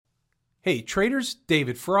Hey traders,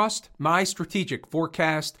 David Frost, my strategic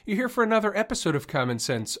forecast. You're here for another episode of Common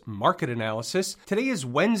Sense Market Analysis. Today is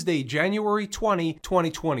Wednesday, January 20,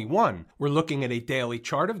 2021. We're looking at a daily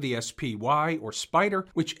chart of the SPY or Spider,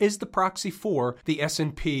 which is the proxy for the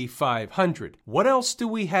S&P 500. What else do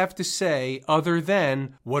we have to say other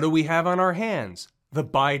than what do we have on our hands? The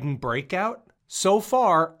Biden breakout? So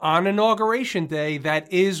far, on Inauguration Day,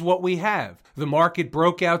 that is what we have. The market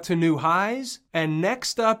broke out to new highs, and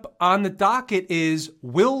next up on the docket is,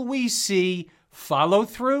 will we see follow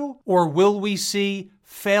through or will we see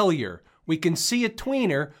failure? We can see a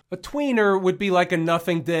tweener. A tweener would be like a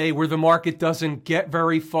nothing day where the market doesn't get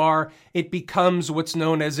very far. It becomes what's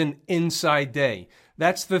known as an inside day.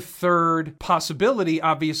 That's the third possibility,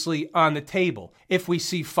 obviously, on the table. If we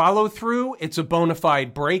see follow through, it's a bona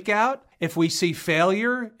fide breakout. If we see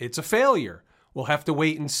failure, it's a failure. We'll have to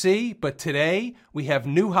wait and see, but today we have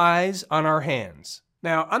new highs on our hands.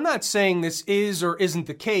 Now, I'm not saying this is or isn't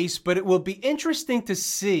the case, but it will be interesting to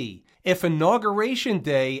see if Inauguration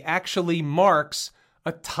Day actually marks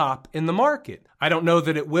a top in the market. I don't know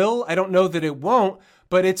that it will. I don't know that it won't,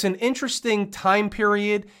 but it's an interesting time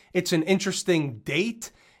period. It's an interesting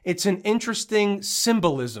date. It's an interesting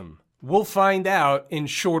symbolism. We'll find out in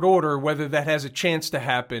short order whether that has a chance to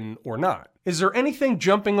happen or not. Is there anything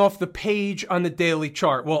jumping off the page on the daily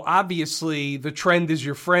chart? Well, obviously, the trend is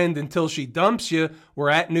your friend until she dumps you. We're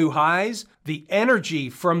at new highs. The energy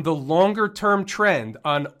from the longer-term trend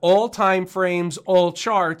on all time frames, all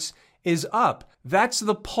charts, is up. That's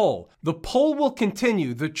the pull. The pull will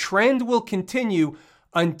continue. The trend will continue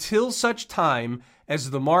until such time as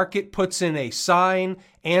the market puts in a sign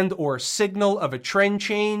and or signal of a trend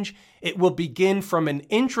change. It will begin from an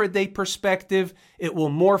intraday perspective. It will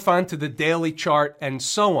morph onto the daily chart and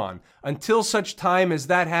so on until such time as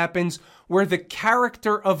that happens, where the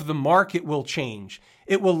character of the market will change.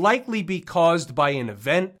 It will likely be caused by an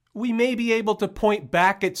event. We may be able to point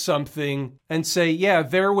back at something and say, yeah,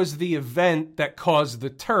 there was the event that caused the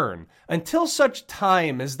turn. Until such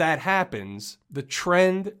time as that happens, the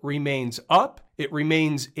trend remains up, it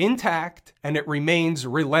remains intact, and it remains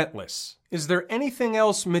relentless. Is there anything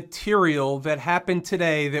else material that happened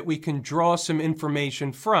today that we can draw some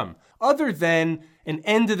information from, other than an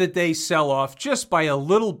end-of-the-day sell-off just by a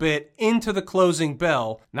little bit into the closing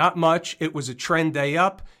bell? Not much. It was a trend day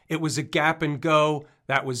up. It was a gap and go.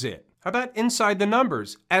 That was it. How about inside the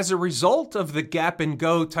numbers? As a result of the gap and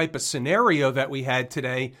go type of scenario that we had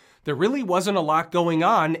today, there really wasn't a lot going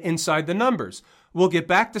on inside the numbers. We'll get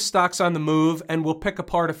back to stocks on the move and we'll pick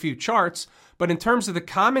apart a few charts. But in terms of the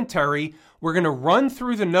commentary, we're going to run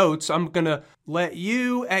through the notes. I'm going to let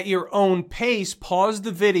you, at your own pace, pause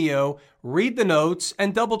the video, read the notes,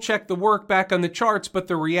 and double check the work back on the charts. But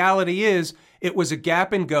the reality is, it was a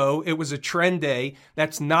gap and go. It was a trend day.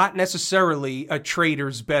 That's not necessarily a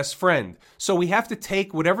trader's best friend. So we have to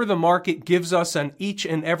take whatever the market gives us on each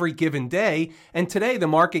and every given day. And today the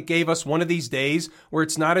market gave us one of these days where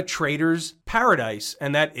it's not a trader's paradise.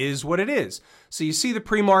 And that is what it is. So you see the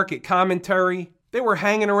pre-market commentary. They were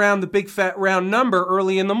hanging around the big fat round number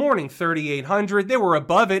early in the morning, 3,800. They were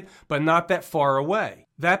above it, but not that far away.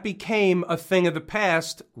 That became a thing of the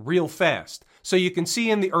past real fast. So you can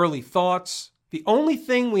see in the early thoughts, the only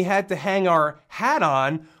thing we had to hang our hat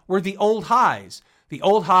on were the old highs. The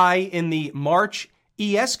old high in the March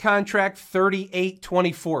ES contract,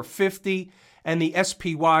 38.2450, and the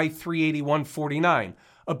SPY 381.49.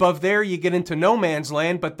 Above there, you get into no man's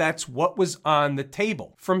land, but that's what was on the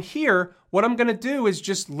table. From here, what I'm going to do is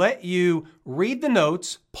just let you read the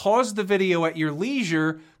notes, pause the video at your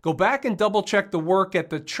leisure, go back and double check the work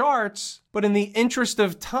at the charts. But in the interest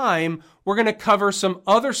of time, we're going to cover some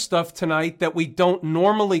other stuff tonight that we don't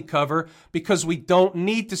normally cover because we don't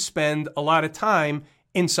need to spend a lot of time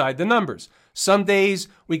inside the numbers. Some days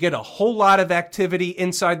we get a whole lot of activity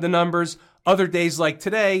inside the numbers. Other days like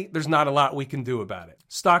today, there's not a lot we can do about it.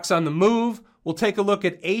 Stocks on the move. We'll take a look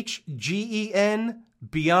at HGEN,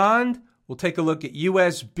 Beyond. We'll take a look at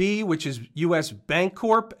USB, which is US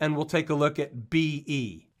Bancorp, and we'll take a look at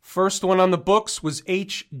BE. First one on the books was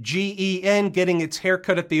HGEN getting its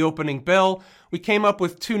haircut at the opening bell. We came up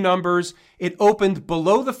with two numbers. It opened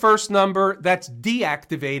below the first number. That's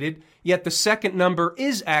deactivated, yet the second number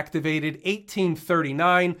is activated.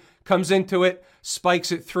 1839 comes into it,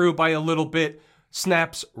 spikes it through by a little bit,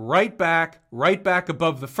 snaps right back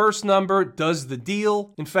above the first number, does the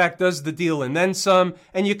deal. In fact, does the deal and then some.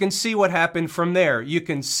 And you can see what happened from there. You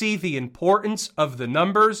can see the importance of the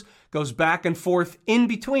numbers, goes back and forth in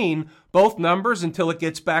between both numbers until it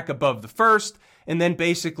gets back above the first, and then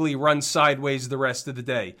basically runs sideways the rest of the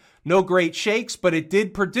day. No great shakes, but it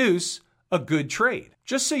did produce a good trade.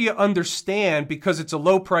 Just so you understand, because it's a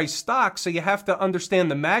low price stock, so you have to understand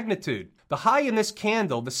the magnitude. The high in this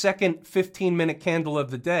candle, the second 15-minute candle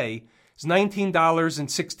of the day, is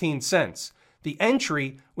 $19.16. The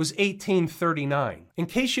entry was $18.39. In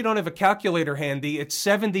case you don't have a calculator handy, it's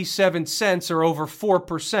 77 cents or over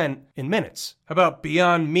 4% in minutes. How about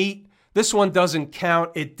Beyond Meat? This one doesn't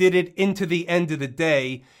count. It did it into the end of the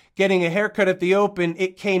day. Getting a haircut at the open,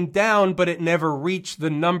 it came down, but it never reached the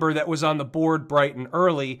number that was on the board bright and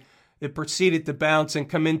early. It proceeded to bounce and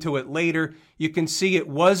come into it later. You can see it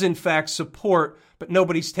was in fact support, but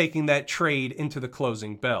nobody's taking that trade into the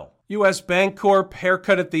closing bell. U.S. Bancorp,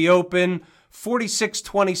 haircut at the open,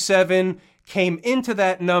 46.27, came into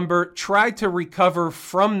that number, tried to recover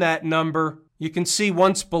from that number. You can see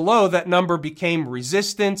once below that number became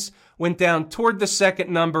resistance, went down toward the second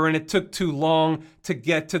number, and it took too long to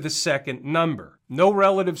get to the second number. No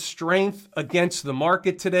relative strength against the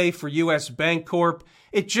market today for U.S. Bancorp.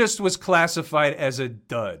 It just was classified as a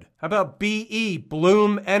dud. How about BE,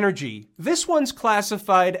 Bloom Energy? This one's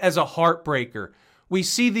classified as a heartbreaker. We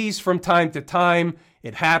see these from time to time.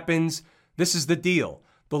 It happens. This is the deal.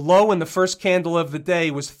 The low in the first candle of the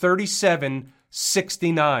day was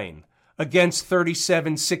 37.69 against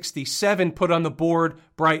 37.67 put on the board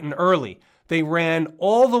bright and early. They ran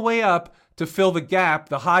all the way up to fill the gap.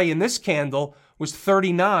 The high in this candle was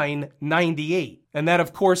 39.98. And that,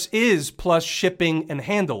 of course, is plus shipping and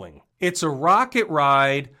handling. It's a rocket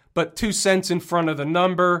ride, but 2 cents in front of the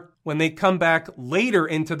number. When they come back later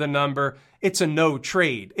into the number, it's a no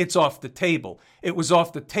trade. It's off the table. It was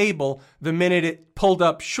off the table the minute it pulled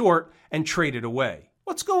up short and traded away.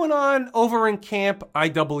 What's going on over in Camp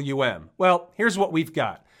IWM? Well, here's what we've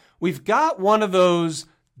got. We've got one of those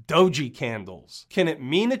doji candles. Can it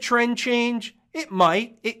mean a trend change? It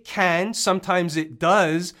might. It can. Sometimes it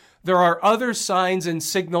does. There are other signs and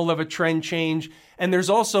signal of a trend change, and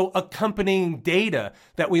there's also accompanying data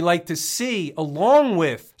that we like to see along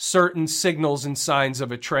with certain signals and signs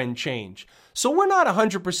of a trend change. So we're not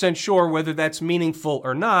 100% sure whether that's meaningful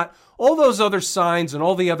or not. All those other signs and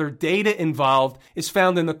all the other data involved is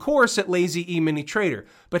found in the course at Lazy E Mini Trader.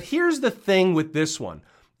 But here's the thing with this one.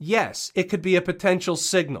 Yes, it could be a potential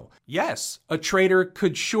signal. Yes, a trader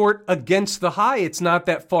could short against the high. It's not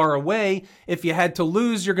that far away. If you had to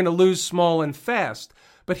lose, you're going to lose small and fast.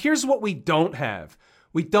 But here's what we don't have.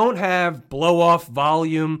 We don't have blow-off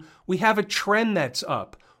volume. We have a trend that's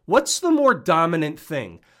up. What's the more dominant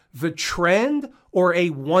thing? The trend or a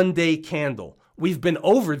one-day candle? We've been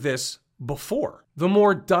over this before. The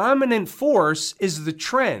more dominant force is the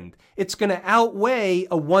trend. It's going to outweigh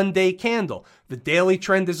a one-day candle. The daily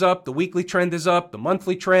trend is up, the weekly trend is up, the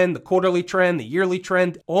monthly trend, the quarterly trend, the yearly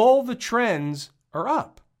trend. All the trends are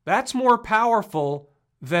up. That's more powerful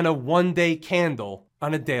than a one-day candle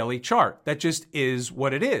on a daily chart. That just is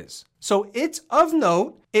what it is. So it's of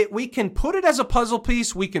note. We can put it as a puzzle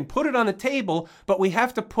piece. We can put it on a table, but we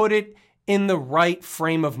have to put it in the right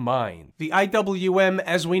frame of mind. The IWM,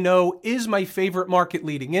 as we know, is my favorite market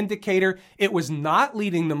leading indicator. It was not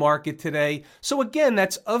leading the market today. So again,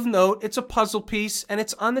 that's of note. It's a puzzle piece and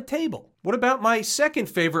it's on the table. What about my second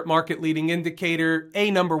favorite market leading indicator,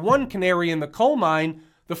 number one canary in the coal mine,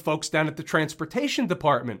 the folks down at the transportation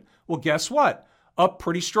department? Well, guess what? Up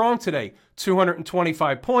pretty strong today.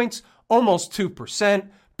 225 points, almost 2%,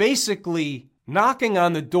 basically knocking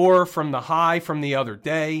on the door from the high from the other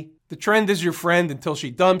day. The trend is your friend until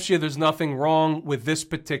she dumps you. There's nothing wrong with this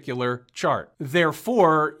particular chart.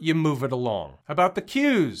 Therefore, you move it along. How about the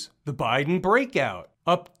Qs? The Biden breakout.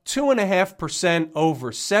 Up 2.5%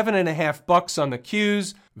 over $7.50 on the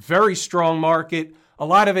Qs. Very strong market. A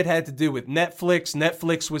lot of it had to do with Netflix.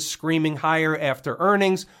 Netflix was screaming higher after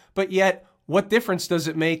earnings, but yet, what difference does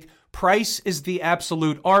it make? Price is the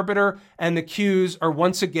absolute arbiter, and the Qs are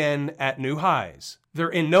once again at new highs. They're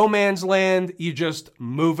in no man's land. You just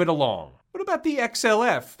move it along. What about the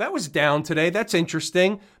XLF? That was down today. That's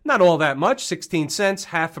interesting. Not all that much, 16 cents,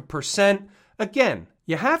 0.5%. Again,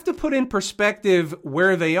 you have to put in perspective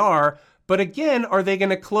where they are, but again, are they going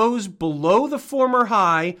to close below the former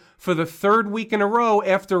high for the third week in a row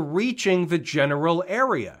after reaching the general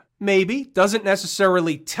area? Maybe. Doesn't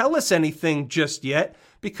necessarily tell us anything just yet,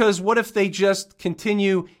 because what if they just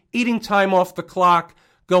continue eating time off the clock,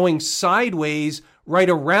 going sideways right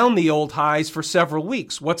around the old highs for several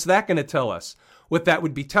weeks? What's that going to tell us? What that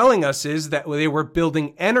would be telling us is that they were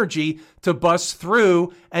building energy to bust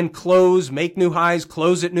through and close, make new highs,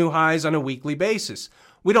 close at new highs on a weekly basis.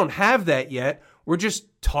 We don't have that yet. We're just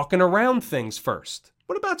talking around things first.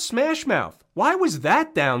 What about Smashmouth? Why was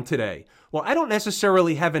that down today? Well, I don't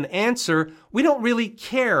necessarily have an answer. We don't really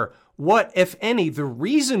care what, if any, the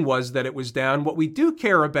reason was that it was down. What we do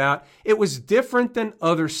care about, it was different than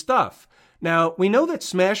other stuff. Now, we know that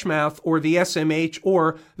Smashmouth or the SMH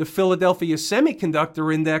or the Philadelphia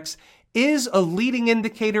Semiconductor Index is a leading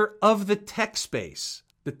indicator of the tech space.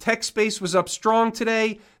 The tech space was up strong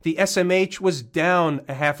today. The SMH was down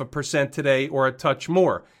 0.5% today or a touch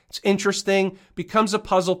more. It's interesting, becomes a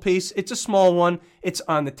puzzle piece. It's a small one. It's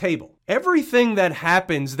on the table. Everything that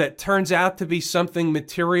happens that turns out to be something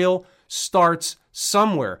material starts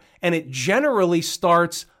somewhere, and it generally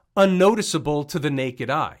starts unnoticeable to the naked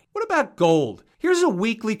eye. What about gold? Here's a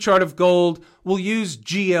weekly chart of gold. We'll use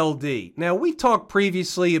GLD. Now, we talked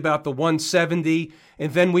previously about the 170,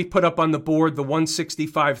 and then we put up on the board the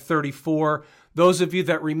 165.34. Those of you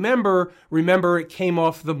that remember it came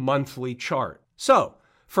off the monthly chart. So,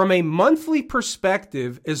 from a monthly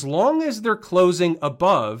perspective, as long as they're closing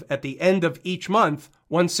above at the end of each month,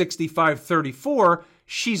 165.34,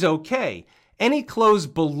 she's okay. Any close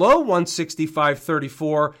below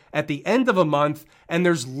 165.34 at the end of a month, and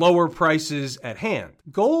there's lower prices at hand.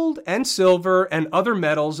 Gold and silver and other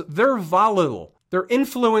metals, they're volatile. They're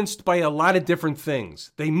influenced by a lot of different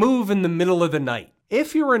things. They move in the middle of the night.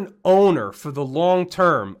 If you're an owner for the long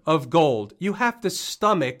term of gold, you have to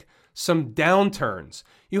stomach some downturns.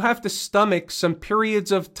 You have to stomach some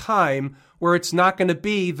periods of time where it's not going to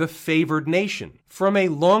be the favored nation. From a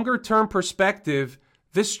longer term perspective,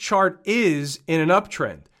 this chart is in an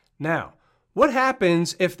uptrend. Now, what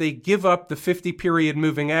happens if they give up the 50-period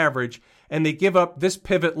moving average and they give up this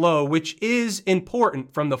pivot low, which is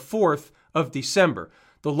important from the 4th of December?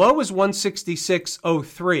 The low is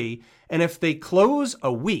 166.03, and if they close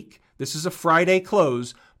a week, this is a Friday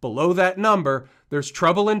close, below that number, there's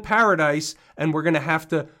trouble in paradise, and we're going to have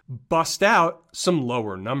to bust out some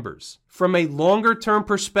lower numbers. From a longer-term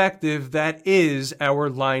perspective, that is our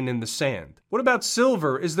line in the sand. What about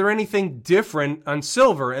silver? Is there anything different on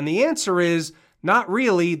silver? And the answer is not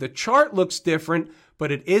really. The chart looks different,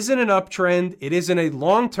 but it isn't an uptrend. It isn't a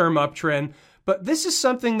long-term uptrend. But this is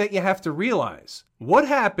something that you have to realize. What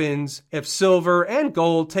happens if silver and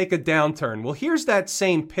gold take a downturn? Well, here's that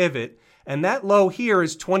same pivot, and that low here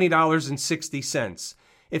is $20.60.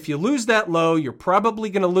 If you lose that low, you're probably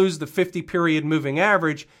going to lose the 50-period moving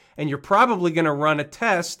average, and you're probably going to run a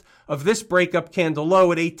test of this breakup candle low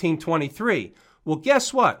at 1823. Well,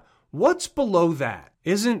 guess what? What's below that?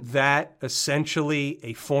 Isn't that essentially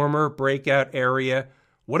a former breakout area?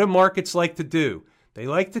 What do markets like to do? They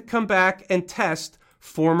like to come back and test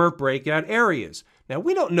former breakout areas. Now,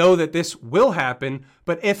 we don't know that this will happen,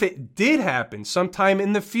 but if it did happen sometime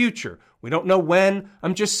in the future, we don't know when,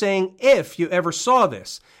 I'm just saying if you ever saw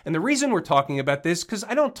this. And the reason we're talking about this, because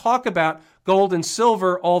I don't talk about gold and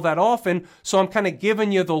silver all that often, so I'm kind of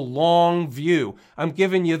giving you the long view. I'm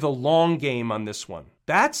giving you the long game on this one.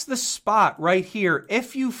 That's the spot right here.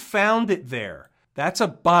 If you found it there, that's a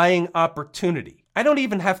buying opportunity. I don't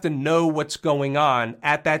even have to know what's going on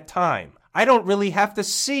at that time. I don't really have to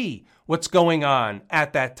see what's going on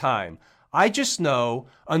at that time. I just know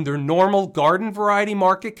under normal garden variety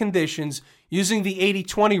market conditions, using the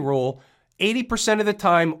 80-20 rule, 80% of the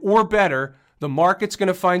time or better, the market's going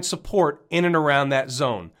to find support in and around that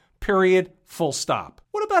zone. Period. Full stop.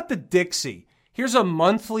 What about the Dixie? Here's a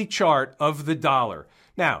monthly chart of the dollar.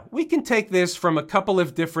 Now, we can take this from a couple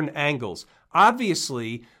of different angles.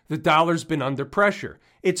 Obviously, the dollar's been under pressure.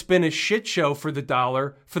 It's been a shit show for the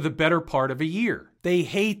dollar for the better part of a year. They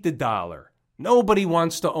hate the dollar. Nobody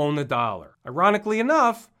wants to own the dollar. Ironically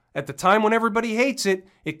enough, at the time when everybody hates it,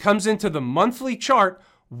 it comes into the monthly chart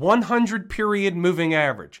 100-period moving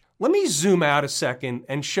average. Let me zoom out a second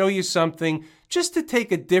and show you something just to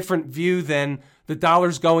take a different view than the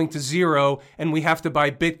dollar's going to zero and we have to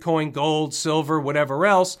buy Bitcoin, gold, silver, whatever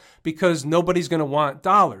else because nobody's going to want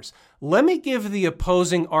dollars. Let me give the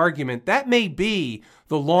opposing argument. That may be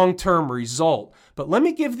the long-term result, but let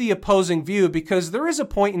me give the opposing view because there is a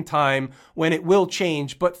point in time when it will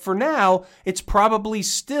change, but for now, it's probably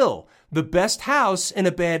still the best house in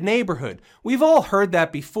a bad neighborhood. We've all heard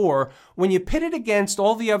that before. When you pit it against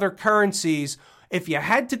all the other currencies, if you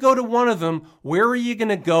had to go to one of them, where are you going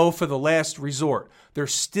to go for the last resort? They're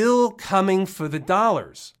still coming for the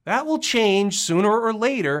dollars. That will change sooner or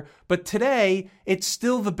later, but today, it's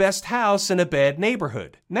still the best house in a bad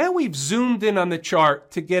neighborhood. Now we've zoomed in on the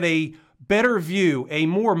chart to get a better view, a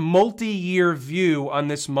more multi-year view on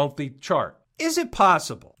this monthly chart. Is it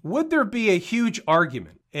possible? Would there be a huge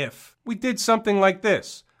argument if we did something like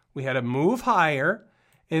this? We had a move higher,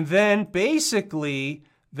 and then basically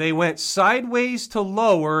they went sideways to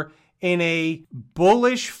lower in a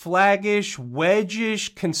bullish, flaggish,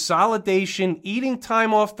 wedgish, consolidation, eating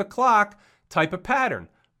time off the clock type of pattern.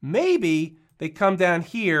 maybe they come down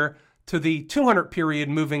here to the 200 period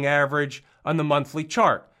moving average on the monthly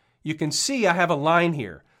chart. You can see I have a line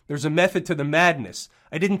here. There's a method to the madness.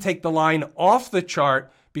 I didn't take the line off the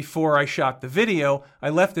chart before I shot the video. I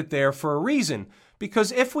left it there for a reason.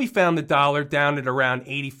 Because if we found the dollar down at around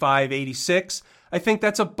 85, 86, I think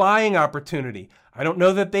that's a buying opportunity. I don't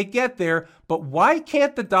know that they get there, but why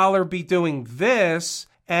can't the dollar be doing this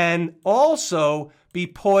and also be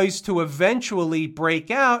poised to eventually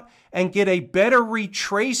break out and get a better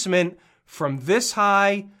retracement from this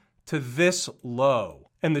high to this low?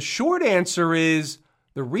 And the short answer is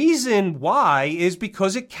the reason why is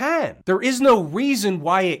because it can. There is no reason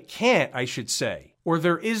why it can't, I should say. Or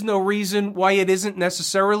there is no reason why it isn't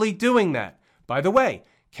necessarily doing that. By the way,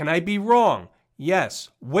 can I be wrong? Yes.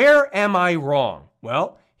 Where am I wrong?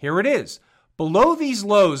 Well, here it is. Below these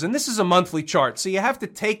lows, and this is a monthly chart, so you have to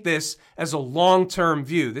take this as a long-term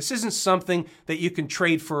view. This isn't something that you can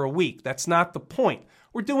trade for a week. That's not the point.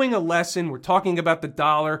 We're doing a lesson. We're talking about the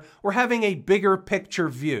dollar. We're having a bigger picture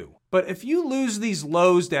view. But if you lose these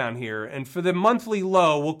lows down here, and for the monthly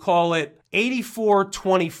low, we'll call it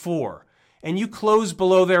 84.24, and you close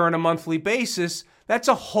below there on a monthly basis, that's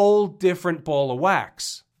a whole different ball of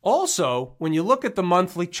wax. Also, when you look at the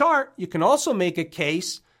monthly chart, you can also make a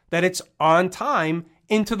case that it's on time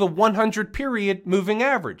into the 100 period moving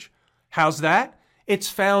average. How's that? It's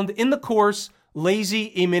found in the course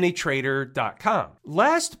lazyeMiniTrader.com.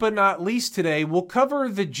 Last but not least today, we'll cover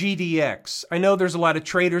the GDX. I know there's a lot of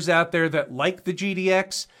traders out there that like the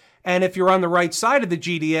GDX, and if you're on the right side of the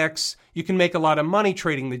GDX, you can make a lot of money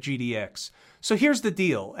trading the GDX. So here's the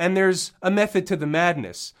deal, and there's a method to the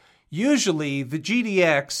madness. Usually, the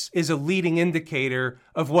GDX is a leading indicator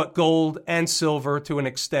of what gold and silver, to an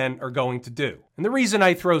extent, are going to do. And the reason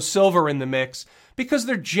I throw silver in the mix, because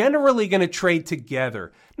they're generally going to trade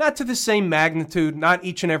together. Not to the same magnitude, not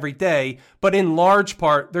each and every day, but in large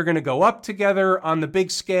part, they're going to go up together on the big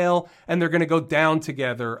scale, and they're going to go down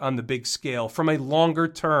together on the big scale from a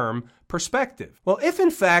longer-term perspective. Well, if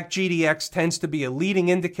in fact GDX tends to be a leading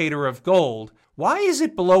indicator of gold, why is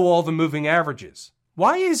it below all the moving averages?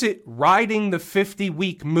 Why is it riding the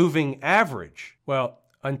 50-week moving average? Well,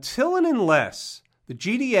 until and unless the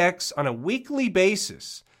GDX on a weekly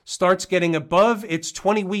basis starts getting above its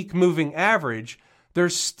 20-week moving average,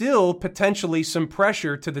 there's still potentially some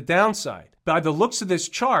pressure to the downside. By the looks of this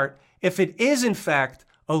chart, if it is in fact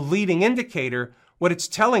a leading indicator, what it's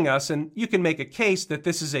telling us, and you can make a case that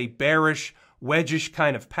this is a bearish, wedgish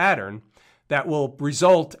kind of pattern that will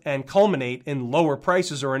result and culminate in lower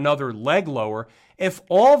prices or another leg lower. If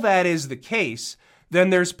all that is the case, then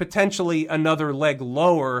there's potentially another leg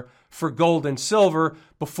lower for gold and silver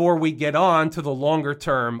before we get on to the longer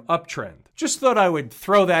term uptrend. Just thought I would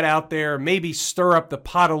throw that out there, maybe stir up the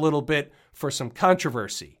pot a little bit for some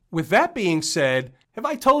controversy. With that being said, have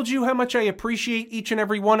I told you how much I appreciate each and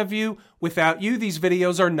every one of you? Without you, these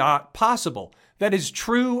videos are not possible. That is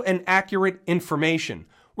true and accurate information.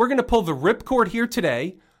 We're going to pull the ripcord here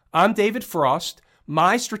today. I'm David Frost,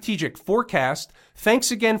 my strategic forecast. Thanks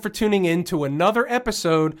again for tuning in to another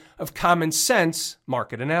episode of Common Sense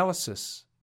Market Analysis.